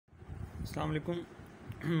Assalamu alaikum.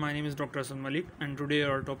 My name is Dr. Hassan Malik and today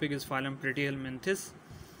our topic is Phylum Platyhelminthes.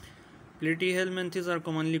 Platyhelminthes are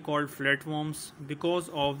commonly called flatworms because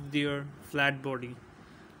of their flat body.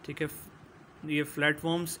 ठीक है, ये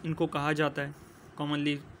flatworms इनको कहा जाता है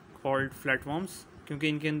commonly called flatworms क्योंकि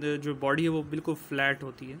इनके अंदर जो बॉडी है वो बिल्कुल फ्लैट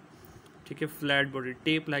होती है. ठीक है, फ्लैट बॉडी,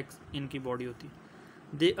 टेप लाइक इनकी बॉडी होती है.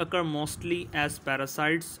 दे अकर mostly as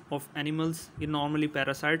parasites of animals. ये नॉर्मली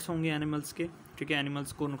पैरासाइट्स होंगे एनिमल्स के. ठीक है,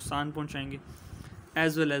 एनिमल्स को नुकसान पहुंचाएंगे.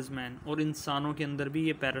 एज वेल एज मैन, और इंसानों के अंदर भी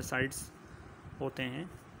ये पैरासाइट्स होते हैं.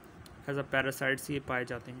 एज अ पैरासाइट्स ये पाए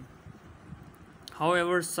जाते हैं.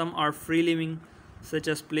 However some are free living such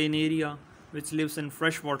as planaria which lives in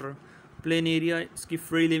fresh water. Planaria इसकी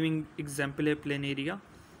फ्री लिविंग एग्जाम्पल है. प्लेनेरिया,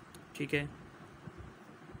 ठीक है,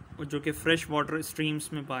 जो कि फ्रेश वाटर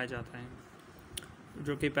स्ट्रीम्स में पाया जाता है,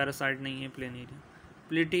 जो कि पैरासाइट नहीं है planaria.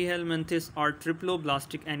 प्लेटीहेलमिंथेस are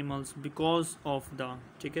triploblastic animals because of the.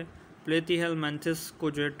 ठीक है, प्लेटीहेलमिंथेस को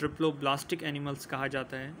जो है ट्रिप्लोब्लास्टिक एनिमल्स कहा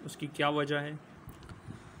जाता है. उसकी क्या वजह है?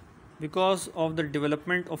 Because of the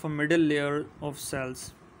development of a middle layer of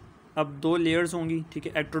sales. अब दो लेयर्स होंगी, ठीक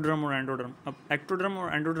है, एक्टोड्रम और एंडोड्रम. अब एक्टोड्रम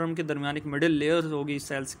और एंडोड्रम के दरमियान एक मिडल लेयर होगी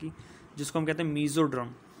सेल्स की, जिसको हम कहते हैं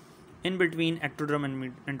mesoderm. In between ectoderm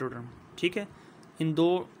and endoderm. ठीक है, इन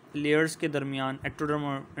दो लेयर्स के दरमियान, एक्टोड्रम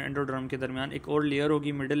और एंडोड्रम के दरमियान एक और लेयर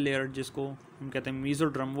होगी, मिडल लेयर, जिसको हम कहते हैं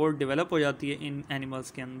मीजोड्रम. वो डेवलप हो जाती है इन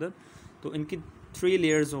एनिमल्स के अंदर. तो इनकी 3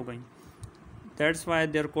 लेयर्स हो गई. That's why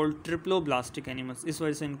they are called triploblastic animals. इस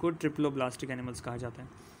वजह से इनको ट्रिप्लोब्लास्टिक एनिमल्स कहा जाता है.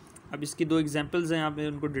 अब इसकी 2 एग्जांपल्स हैं, यहाँ पे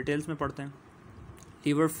उनको डिटेल्स में पढ़ते हैं.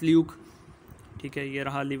 Liver fluke. ठीक है, ये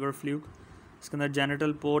रहा लीवर फ्लूक. इसके अंदर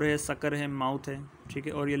जेनिटल पोर है, सकर है, माउथ है. ठीक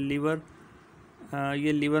है, और ये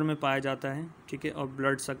लीवर में पाया जाता है. ठीक है, और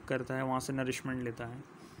ब्लड सक करता है, वहाँ से नरिशमेंट लेता है.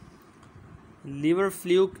 Liver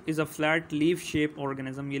fluke is a flat leaf shape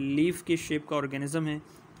organism. ये लीफ की शेप का ऑर्गेनिज्म है.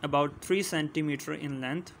 About 3 centimetre in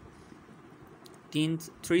length.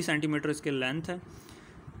 3 centimetre इसके लेंथ है.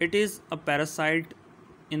 It is a parasite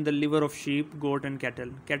in the liver of sheep, goat and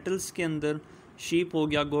cattle. Kettles के अंदर शीप हो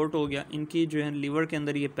गया, गोट हो गया, इनकी जो है लिवर के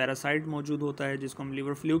अंदर ये पैरासाइट मौजूद होता है, जिसको हम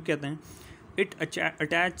लिवर फ्लूक कहते हैं. It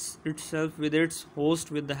attach itself with its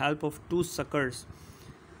host with the help of 2 suckers.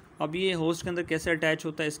 अब ये होस्ट के अंदर कैसे अटैच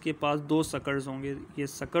होता है? इसके पास 2 सकर्स होंगे. ये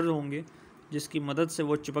सकर्स होंगे जिसकी मदद से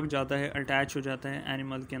वो चिपक जाता है, अटैच हो जाता है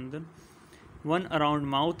एनिमल के अंदर. One around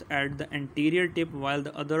mouth at the anterior tip while the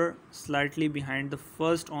other slightly behind the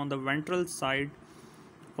first on the ventral side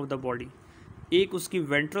of the body. एक उसकी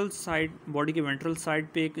वेंट्रल साइड, बॉडी की वेंट्रल साइड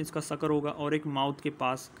पे एक इसका सकर होगा और एक माउथ के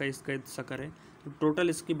पास का इसका सकर है. तो टोटल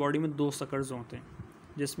इसकी बॉडी में 2 सकर्स होते हैं,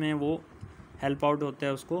 जिसमें वो हेल्प आउट होता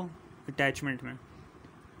है उसको अटैचमेंट में,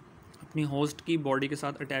 अपनी होस्ट की बॉडी के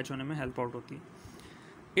साथ अटैच होने में हेल्प आउट होती है.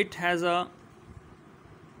 It has a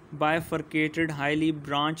bifurcated highly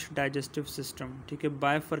branch digestive system. ठीक है,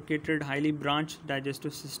 bifurcated highly branch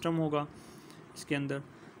digestive system होगा इसके अंदर.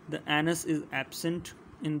 The anus is absent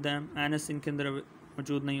in them. Anus इनके अंदर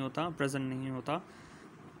मौजूद नहीं होता, प्रेजेंट नहीं होता.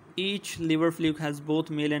 Each liver fluke has both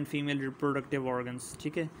male and female reproductive organs.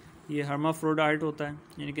 ठीक है, ये हर्माफ्रोडाइट होता है,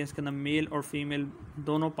 यानी कि इसके अंदर मेल और फीमेल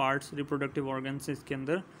दोनों पार्ट्स, रिप्रोडक्टिव ऑर्गन्स इसके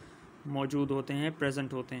अंदर मौजूद होते हैं,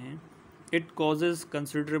 प्रेजेंट होते हैं. It causes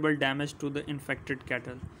considerable damage to the infected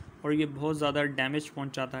cattle. और ये बहुत ज़्यादा डैमेज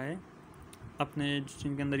पहुंचाता है अपने,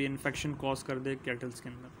 जिनके अंदर ये इन्फेक्शन कॉज कर दे कैटल्स के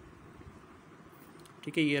अंदर.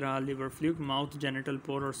 ठीक है, ये रहा लिवर फ्लूक, माउथ, जेनिटल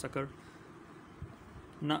पोर और sucker.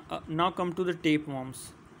 Now come to the tape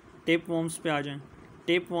worms. Tape worms पे आ जाएं.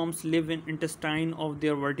 Tape worms live in intestine of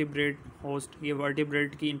their vertebrate host. ये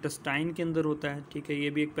वर्टिब्रेट की इंटेस्टाइन के अंदर होता है. ठीक है, ये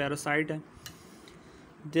भी एक पैरासाइट है.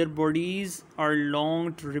 There bodies are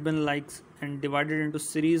long ribbon likes and divided into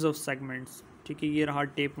series of segments. ठीक है, ये रहा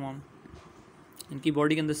टेप वॉर्म. इनकी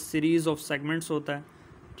बॉडी के अंदर सीरीज ऑफ सेगमेंट्स होता है.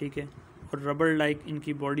 ठीक है, और रबर लाइक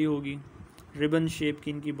इनकी बॉडी होगी, रिबन शेप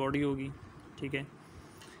की इनकी बॉडी होगी. ठीक है,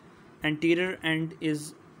 anterior and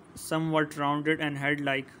is somewhat rounded and head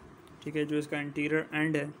like. ठीक है, जो इसका एंटीरियर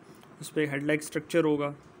एंड है उस पर हेड लाइक स्ट्रक्चर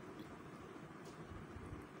होगा.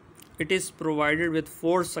 It is provided with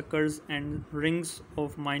 4 suckers and rings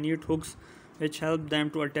of minute hooks which help them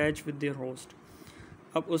to attach with their host.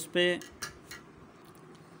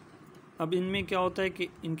 अब इनमें क्या होता है कि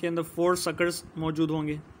इनके अंदर 4 सकर्स मौजूद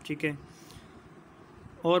होंगे. ठीक है,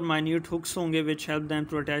 और माइन्यूट हुक्स होंगे which help them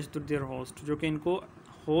to attach to their host, जो कि इनको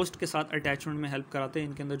होस्ट के साथ अटैचमेंट में हेल्प कराते हैं.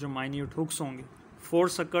 इनके अंदर जो माइन्यूट हुक्स होंगे, 4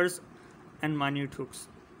 सकर्स एंड माइन्यूट हुक्स.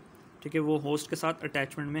 ठीक है, वो होस्ट के साथ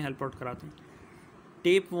अटैचमेंट में हेल्प आउट कराते हैं.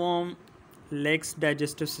 Tape warm lakhs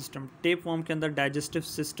digestive system. Tape warm के अंदर डाइजेस्टिव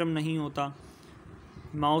सिस्टम नहीं होता.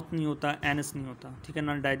 माउथ नहीं होता, एनस नहीं होता, ठीक है।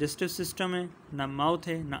 ना डाइजेस्टिव सिस्टम है, ना माउथ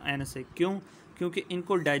है, ना एनस है। क्यों? क्योंकि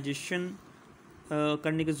इनको डाइजेशन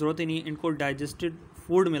करने की ज़रूरत ही नहीं है, इनको डाइजेस्टेड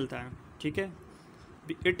फूड मिलता है, ठीक है।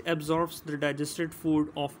 It absorbs the digested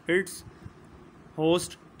food of its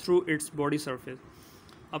host through its body surface.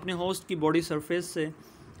 अपने होस्ट की बॉडी सरफेस से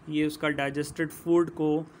ये उसका डाइजेस्टेड फूड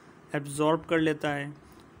को एब्जॉर्ब कर लेता है,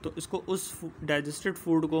 तो इसको उस डाइजेस्टेड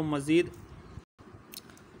फूड को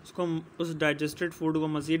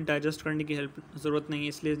मज़ीद डाइजेस्ट करने की हेल्प ज़रूरत नहीं है,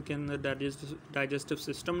 इसलिए इनके अंदर डाइजेस्टिव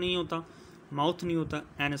सिस्टम नहीं होता, माउथ नहीं होता,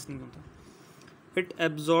 एनस नहीं होता। It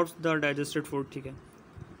absorbs the digested food, ठीक है।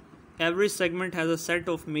 Every segment has a set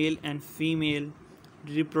of male and female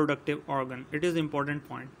reproductive organ. It is important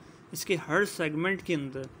point. इसके हर सेगमेंट के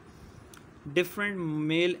अंदर different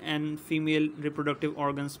male and female reproductive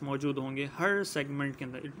organs मौजूद होंगे हर सेगमेंट के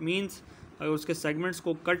अंदर। इट मीन्स अगर उसके सेगमेंट्स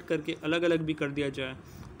को कट करके अलग अलग भी कर दिया जाए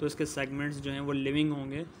तो इसके सेगमेंट्स जो हैं वो लिविंग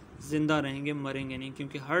होंगे, ज़िंदा रहेंगे, मरेंगे नहीं,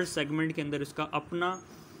 क्योंकि हर सेगमेंट के अंदर इसका अपना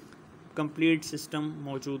कंप्लीट सिस्टम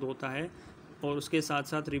मौजूद होता है और उसके साथ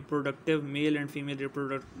साथ reproductive male and female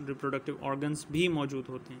reproductive organs भी मौजूद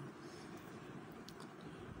होते हैं,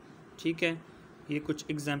 ठीक है। ये कुछ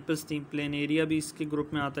एग्जांपल्स थी। प्लेनेरिया भी इसके ग्रुप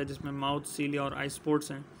में आता है जिसमें माउथ, सीलिया और आई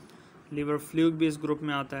स्पोर्ट्स हैं। लिवर फ्लूक भी इस ग्रुप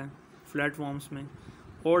में आता है फ्लैट वॉर्म्स में,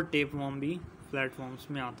 और टेप वॉर्म भी फ्लैट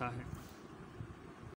वॉर्म्स में आता है।